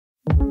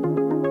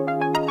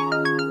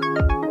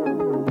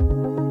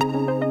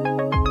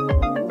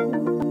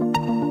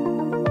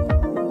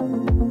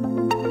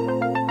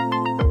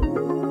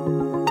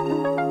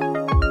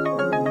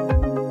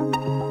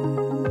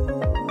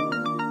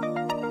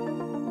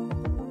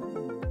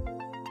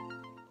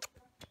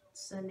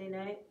Sunday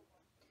night.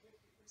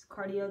 It's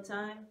cardio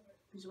time.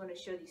 I just want to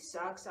show these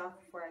socks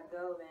off before I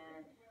go,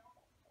 man.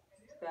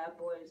 These bad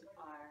boys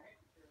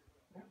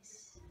are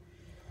nice.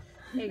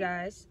 Hey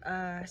guys,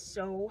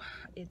 so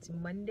it's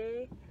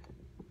Monday,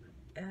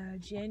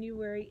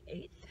 January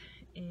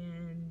 8th,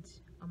 and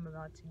I'm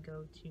about to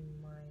go to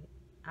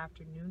my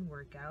afternoon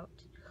workout.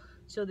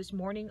 So this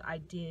morning I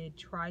did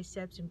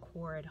triceps and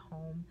core at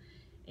home,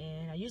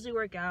 and I usually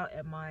work out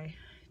at my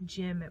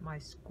gym at my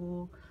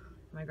school,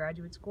 my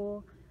graduate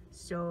school.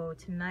 So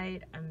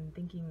tonight I'm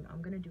thinking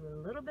I'm gonna do a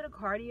little bit of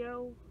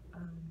cardio.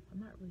 I'm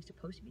not really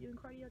supposed to be doing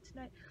cardio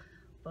tonight,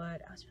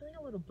 but I was feeling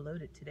a little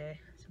bloated today,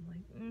 so I'm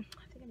like,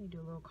 I think I need to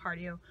do a little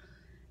cardio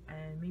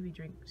and maybe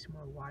drink some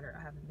more water.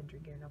 I haven't been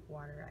drinking enough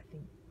water. I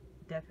think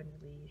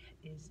definitely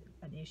is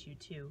an issue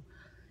too.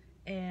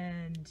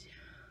 And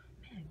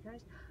man,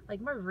 guys,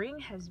 like my ring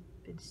has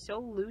been so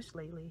loose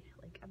lately.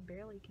 Like I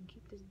barely can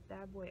keep this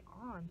bad boy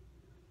on.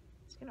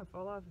 It's gonna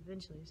fall off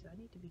eventually, so I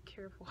need to be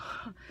careful.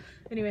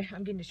 Anyway,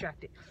 I'm getting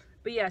distracted.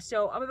 But yeah,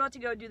 so I'm about to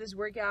go do this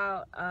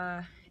workout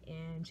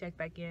and check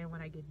back in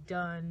when I get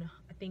done.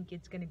 I think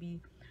it's gonna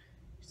be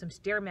some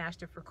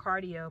Stairmaster for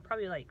cardio,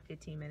 probably like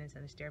 15 minutes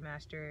on the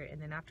Stairmaster,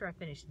 and then after I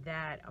finish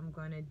that, I'm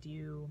gonna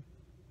do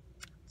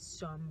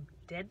some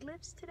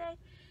deadlifts today,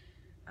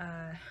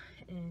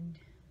 and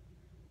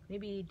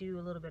maybe do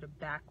a little bit of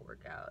back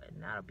workout,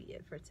 and that'll be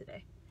it for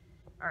today.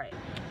 All right,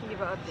 I'll give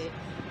an update.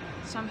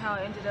 Somehow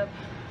I ended up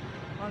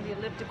on the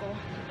elliptical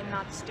and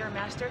not the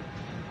Stairmaster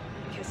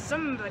because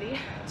somebody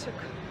took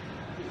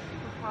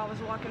while I was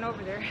walking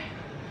over there.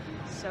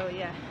 So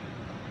yeah,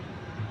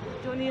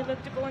 doing the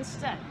elliptical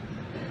instead.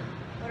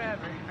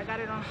 Whatever. I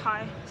got it on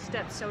high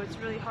steps, so it's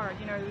really hard.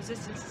 You know, the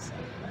resistance is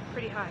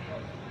pretty high.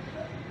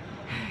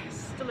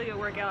 Still a good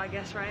workout, I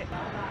guess, right?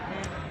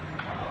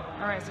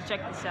 Alright, so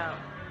check this out.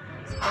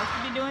 I'm supposed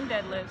to be doing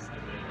deadlifts,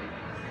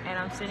 and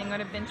I'm sitting on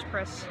a bench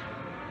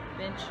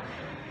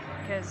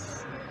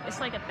because it's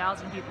like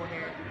 1,000 people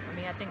here. I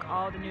mean, I think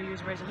all the New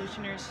Year's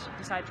resolutioners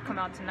decided to come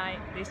out tonight.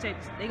 They say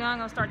they're not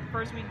gonna start the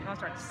first week, they're gonna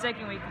start the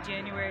second week of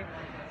January,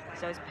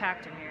 so it's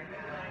packed in here.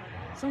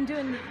 So I'm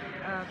doing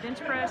bench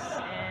press,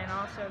 and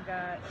also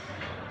got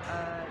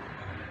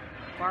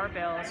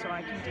barbell so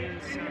I can do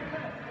some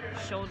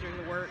shoulder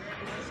work.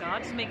 So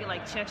I'll just make it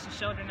like chest and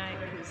shoulder night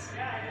because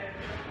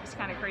it's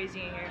kind of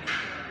crazy in here.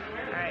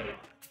 All right.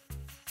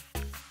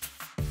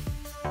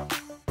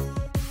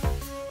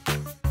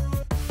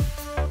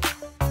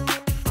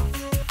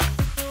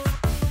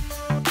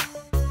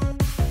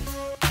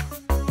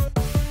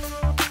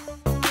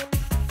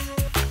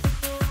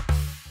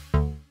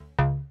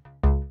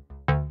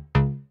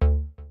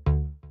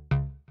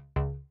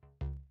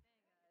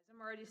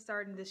 Already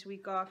starting this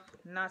week off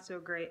not so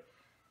great.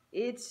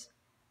 It's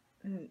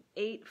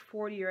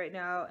 8:40 right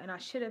now, and I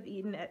should have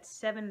eaten at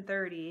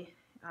 7:30.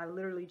 I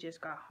literally just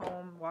got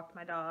home, walked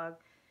my dog,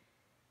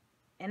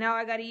 and now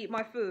I gotta eat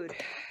my food,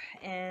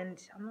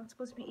 and I'm not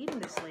supposed to be eating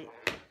this late,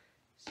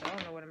 so I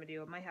don't know what I'm gonna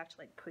do. I might have to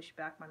like push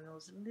back my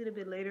meals a little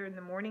bit later in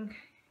the morning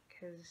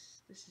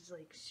because this is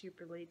like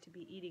super late to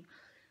be eating.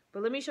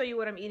 But let me show you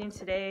what I'm eating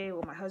today,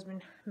 what my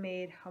husband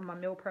made on my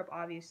meal prep,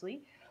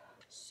 obviously.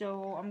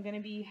 So I'm gonna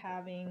be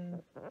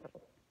having,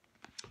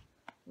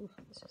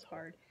 this is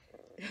hard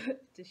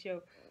to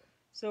show.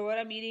 So what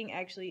I'm eating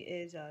actually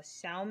is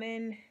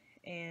salmon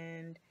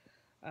and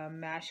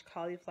mashed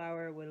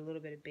cauliflower with a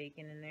little bit of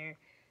bacon in there.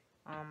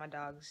 My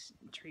dog's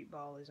treat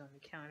ball is on the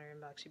counter.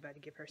 I'm actually about to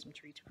give her some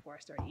treats before I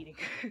start eating.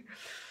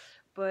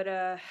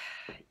 But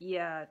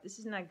yeah, this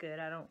is not good.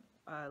 I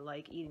don't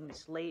like eating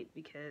this late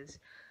because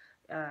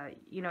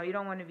you know, you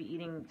don't want to be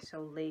eating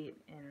so late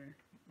and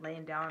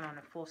laying down on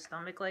a full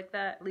stomach like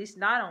that. At least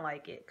I don't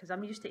like it because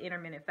I'm used to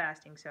intermittent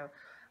fasting, so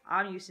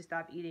I'm used to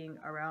stop eating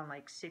around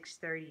like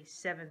 6:30,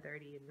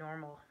 7:30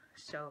 normal.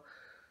 So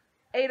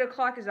 8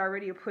 o'clock is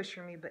already a push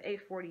for me, but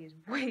 8:40 is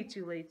way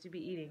too late to be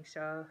eating,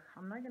 so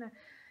I'm not gonna,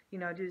 you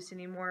know, do this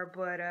anymore.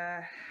 But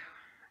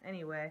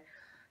anyway,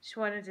 just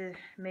wanted to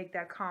make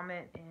that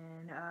comment.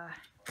 And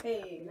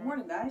hey, good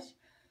morning guys.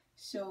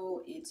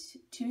 So it's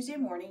Tuesday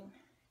morning,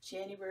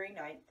 January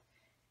 9th,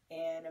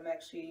 and I'm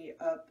actually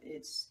up.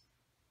 It's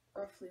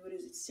roughly, what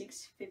is it,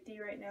 6:50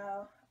 right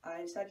now.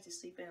 I decided to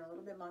sleep in a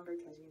little bit longer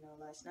because, you know,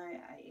 last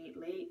night I ate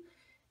late,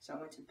 so I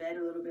went to bed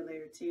a little bit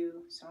later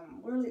too, so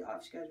I'm really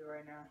off schedule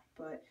right now.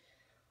 But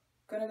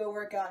gonna go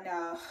work out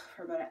now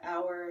for about an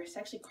hour. It's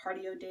actually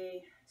cardio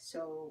day,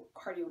 so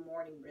cardio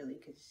morning really,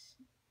 because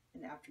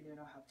in the afternoon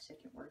I'll have a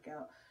second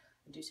workout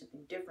and do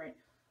something different.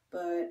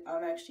 But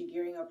I'm actually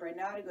gearing up right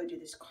now to go do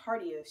this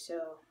cardio,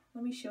 so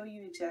let me show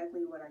you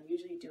exactly what I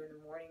usually do in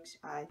the mornings.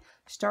 I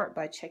start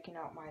by checking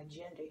out my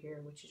agenda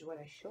here, which is what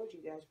I showed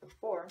you guys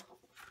before.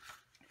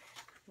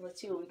 Let's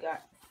see what we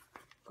got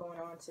going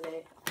on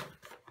today.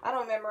 I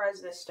don't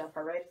memorize this stuff.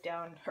 I write it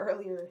down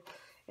earlier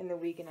in the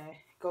week, and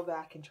I go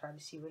back and try to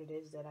see what it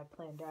is that I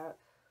planned out.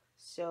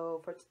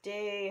 So for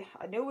today,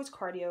 I knew it was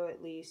cardio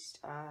at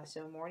least.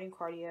 So morning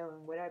cardio,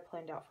 and what I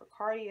planned out for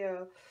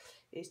cardio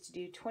is to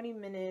do 20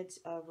 minutes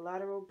of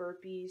lateral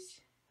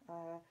burpees.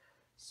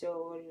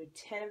 So I'm going to do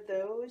 10 of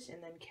those, and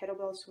then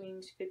kettlebell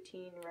swings,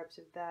 15 reps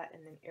of that,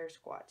 and then air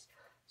squats.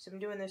 So I'm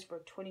doing this for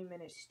 20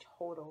 minutes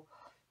total.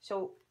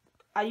 So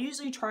I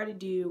usually try to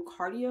do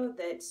cardio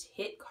that's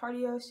HIIT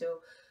cardio, so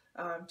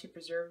to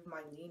preserve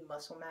my lean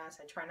muscle mass.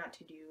 I try not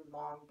to do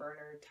long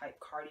burner type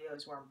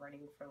cardios where I'm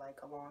running for like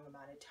a long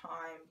amount of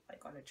time,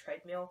 like on a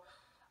treadmill.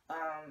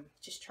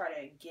 Just try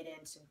to get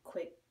in some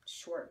quick,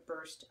 short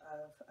burst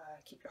of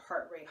keep your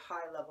heart rate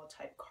high level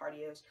type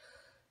cardios.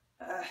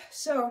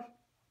 So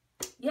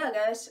yeah,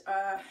 guys,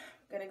 I'm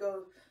gonna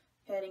go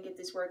ahead and get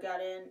this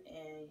workout in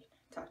and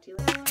talk to you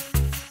later.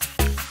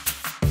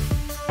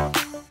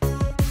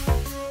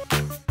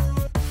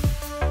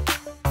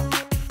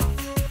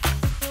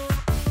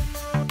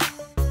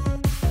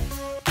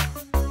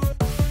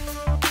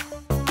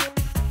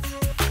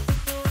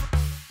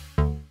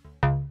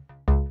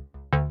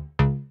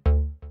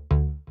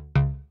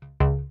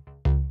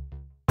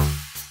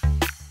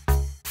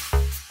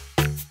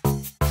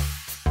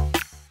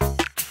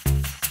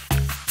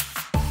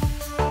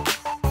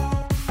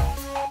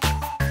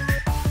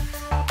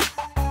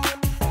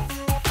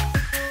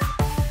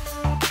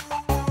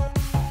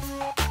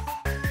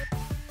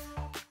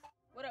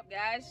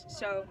 Guys,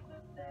 so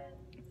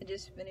I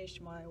just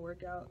finished my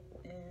workout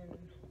and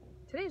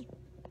today's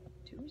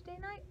Tuesday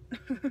night.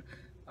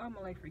 I'm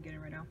like forgetting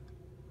right now,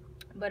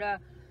 but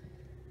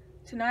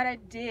tonight I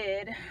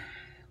did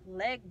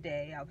leg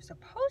day. I was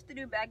supposed to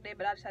do back day,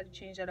 but I decided to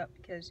change that up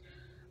because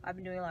I've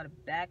been doing a lot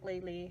of back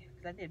lately,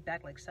 because I did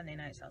back like Sunday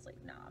night, so I was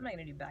like, no, I'm not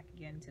gonna do back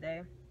again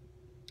today.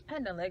 I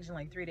hadn't done legs in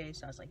like 3 days,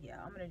 so I was like, yeah,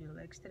 I'm gonna do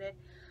legs today.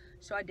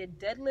 So I did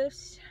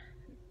deadlifts,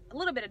 a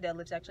little bit of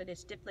deadlifts actually. I did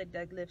stiff leg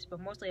deadlifts, but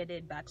mostly I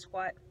did back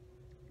squat.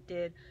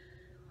 Did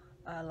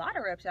a lot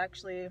of reps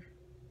actually,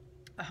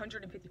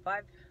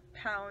 155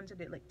 pounds. I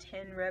did like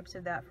 10 reps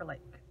of that for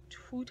like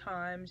 2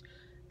 times.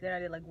 Then I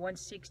did like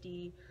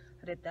 160.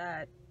 I did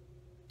that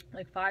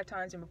like 5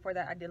 times, and before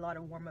that I did a lot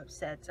of warm-up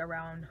sets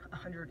around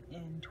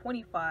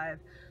 125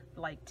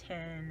 for like 10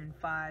 and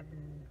 5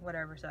 and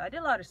whatever. So I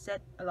did a lot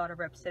of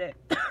reps today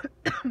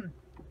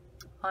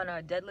on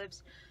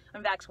deadlifts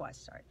and back squats,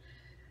 sorry.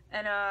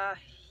 And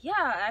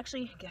yeah,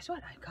 actually, guess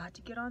what? I got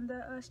to get on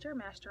the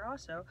Stairmaster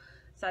also.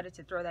 Decided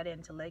to throw that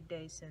into leg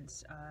day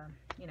since,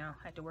 you know,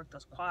 I had to work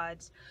those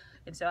quads.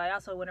 And so I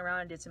also went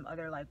around and did some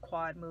other like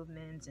quad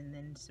movements and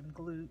then some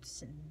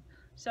glutes. And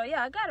so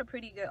yeah, I got a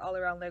pretty good all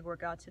around leg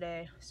workout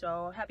today.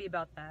 So happy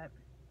about that.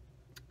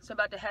 So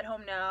about to head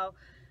home now.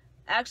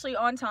 Actually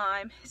on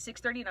time,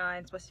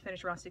 6:39, supposed to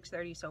finish around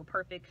 6:30, so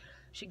perfect.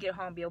 Should get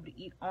home, be able to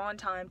eat on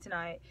time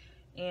tonight,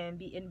 and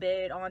be in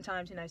bed on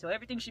time tonight. So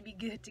everything should be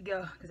good to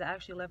go, because I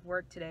actually left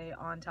work today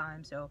on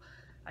time, so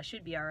I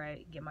should be all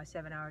right, get my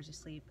 7 hours of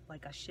sleep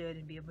like I should,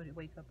 and be able to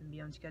wake up and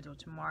be on schedule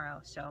tomorrow.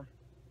 So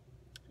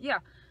yeah,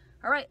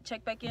 all right,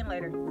 check back in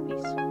later.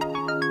 Peace.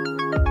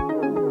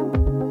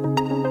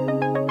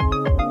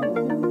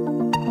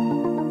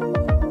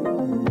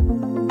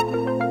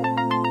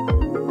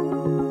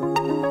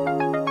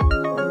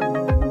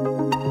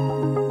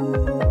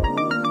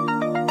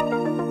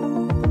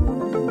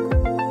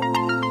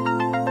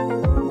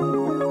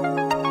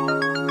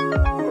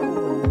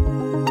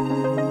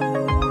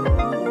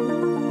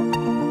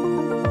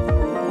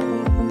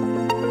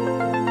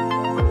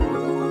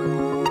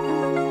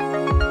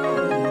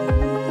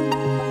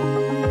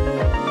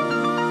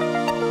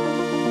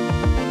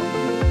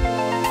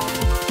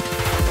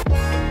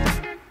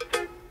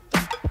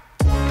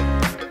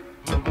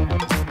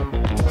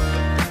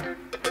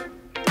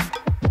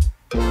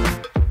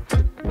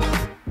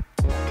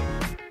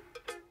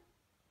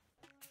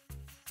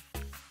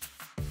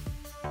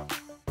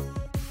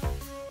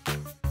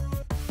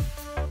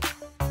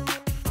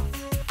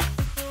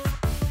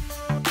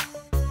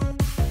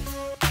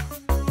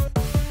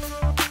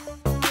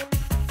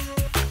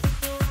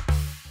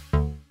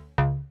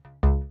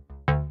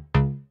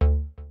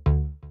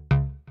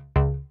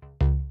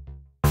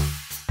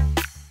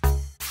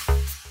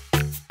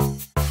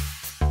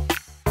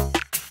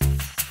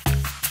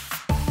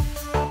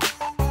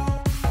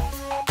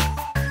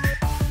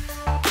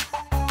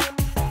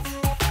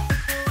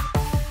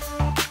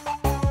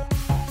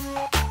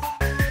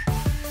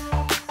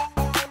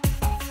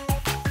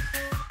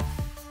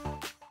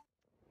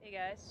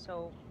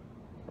 So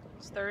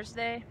it's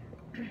Thursday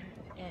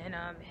and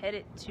I'm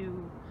headed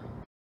to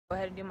go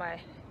ahead and do my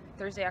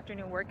Thursday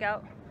afternoon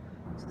workout.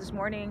 So this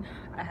morning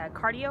I had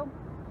cardio,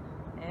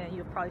 and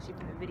you'll probably see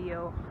from the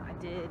video I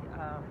did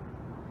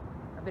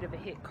a bit of a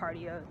HIIT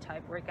cardio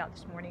type workout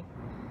this morning,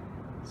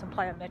 some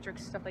plyometrics,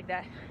 stuff like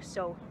that.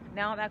 So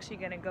now I'm actually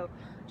gonna go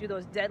do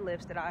those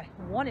deadlifts that I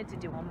wanted to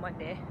do on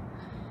Monday.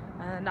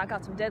 Knock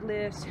out some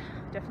deadlifts,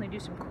 definitely do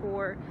some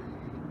core,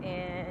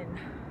 and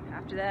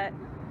after that,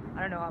 I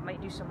don't know, I might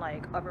do some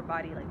like upper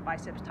body, like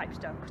biceps type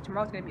stuff, because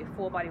tomorrow's gonna be a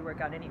full body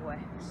workout anyway.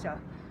 So,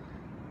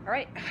 all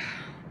right,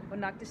 we'll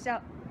knock this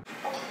out.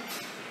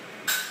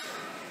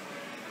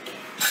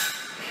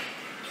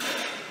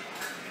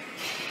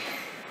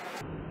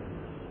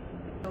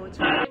 So it's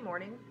Friday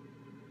morning,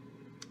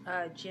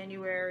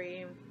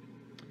 January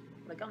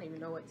Like, I don't even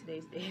know what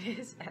today's date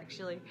is,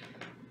 actually.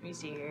 Let me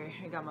see here.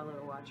 I got my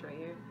little watch right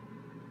here.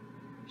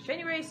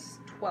 January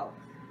 12th.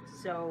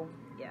 So,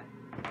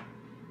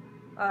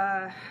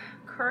 yeah.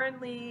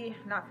 Currently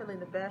not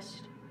feeling the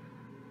best.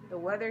 The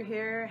weather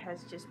here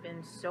has just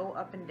been so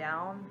up and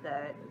down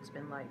that it's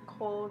been like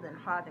cold and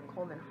hot and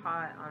cold and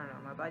hot. I don't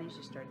know, my body's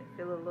just starting to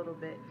feel a little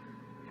bit.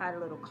 Had a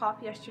little cough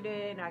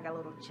yesterday and I got a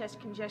little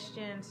chest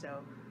congestion, so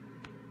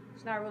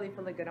it's not really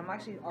feeling good. I'm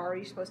actually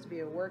already supposed to be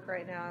at work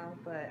right now,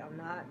 but I'm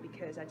not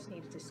because I just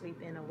needed to sleep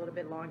in a little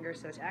bit longer.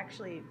 So it's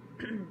actually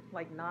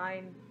like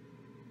 9,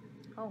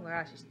 oh my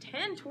gosh, it's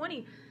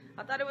 10:20.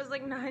 I thought it was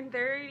like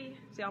 9:30.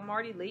 See, I'm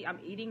already late. I'm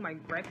eating my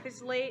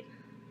breakfast late.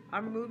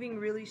 I'm moving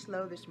really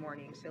slow this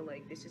morning. So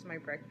like, this is my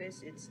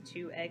breakfast. It's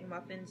 2 egg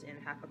muffins and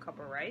half a cup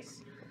of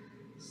rice.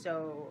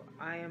 So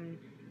I am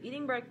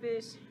eating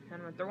breakfast. I'm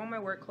gonna throw on my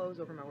work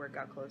clothes over my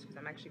workout clothes because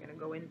I'm actually gonna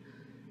go in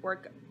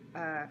work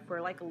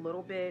for like a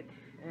little bit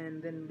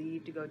and then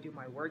leave to go do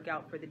my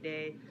workout for the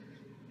day.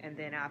 And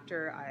then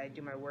after I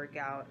do my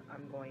workout,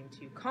 I'm going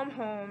to come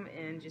home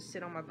and just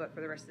sit on my butt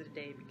for the rest of the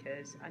day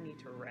because I need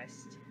to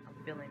rest. I'm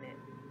feeling it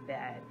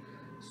bad.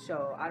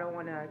 So I don't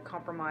want to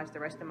compromise the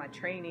rest of my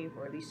training,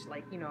 or at least,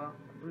 like, you know,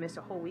 miss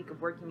a whole week of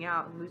working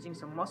out and losing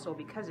some muscle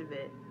because of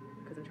it,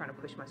 because I'm trying to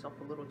push myself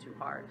a little too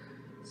hard.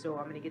 So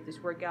I'm going to get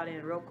this workout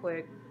in real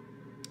quick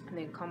and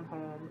then come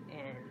home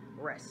and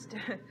rest.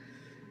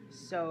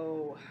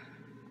 So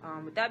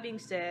with that being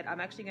said, I'm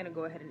actually going to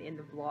go ahead and end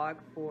the vlog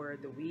for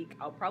the week.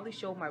 I'll probably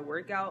show my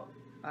workout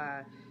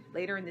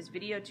later in this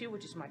video too,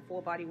 which is my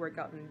full body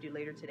workout I'm going to do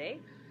later today.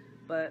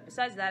 But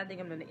besides that, I think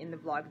I'm going to end the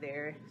vlog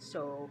there.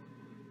 So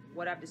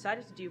what I've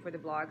decided to do for the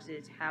vlogs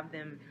is have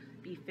them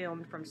be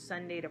filmed from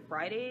Sunday to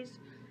Fridays,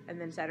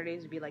 and then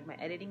Saturdays would be like my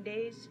editing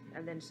days,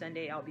 and then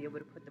Sunday I'll be able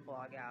to put the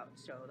vlog out.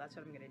 So that's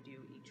what I'm going to do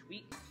each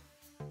week.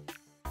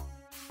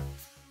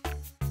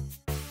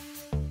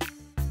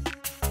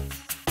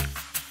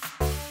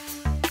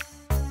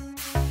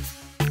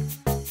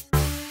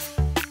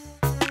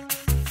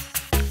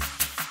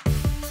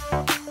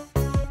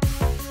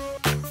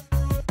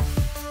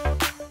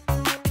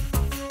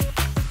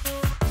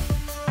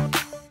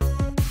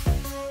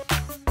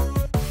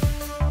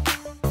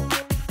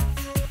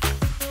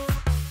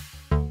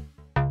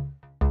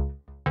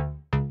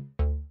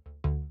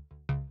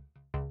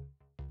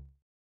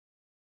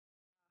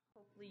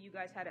 Hopefully you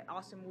guys had an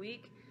awesome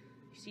week.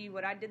 You see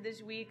what I did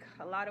this week: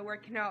 a lot of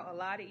working out, a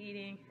lot of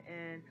eating,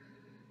 and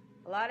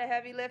a lot of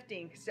heavy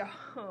lifting. So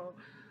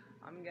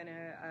I'm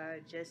gonna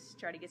just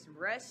try to get some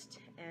rest,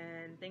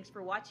 and thanks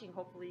for watching.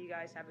 Hopefully you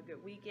guys have a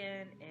good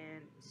weekend,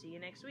 and see you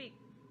next week.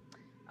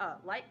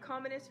 Like,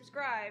 comment, and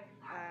subscribe,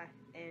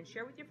 and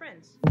share with your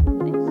friends.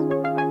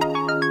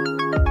 Thanks.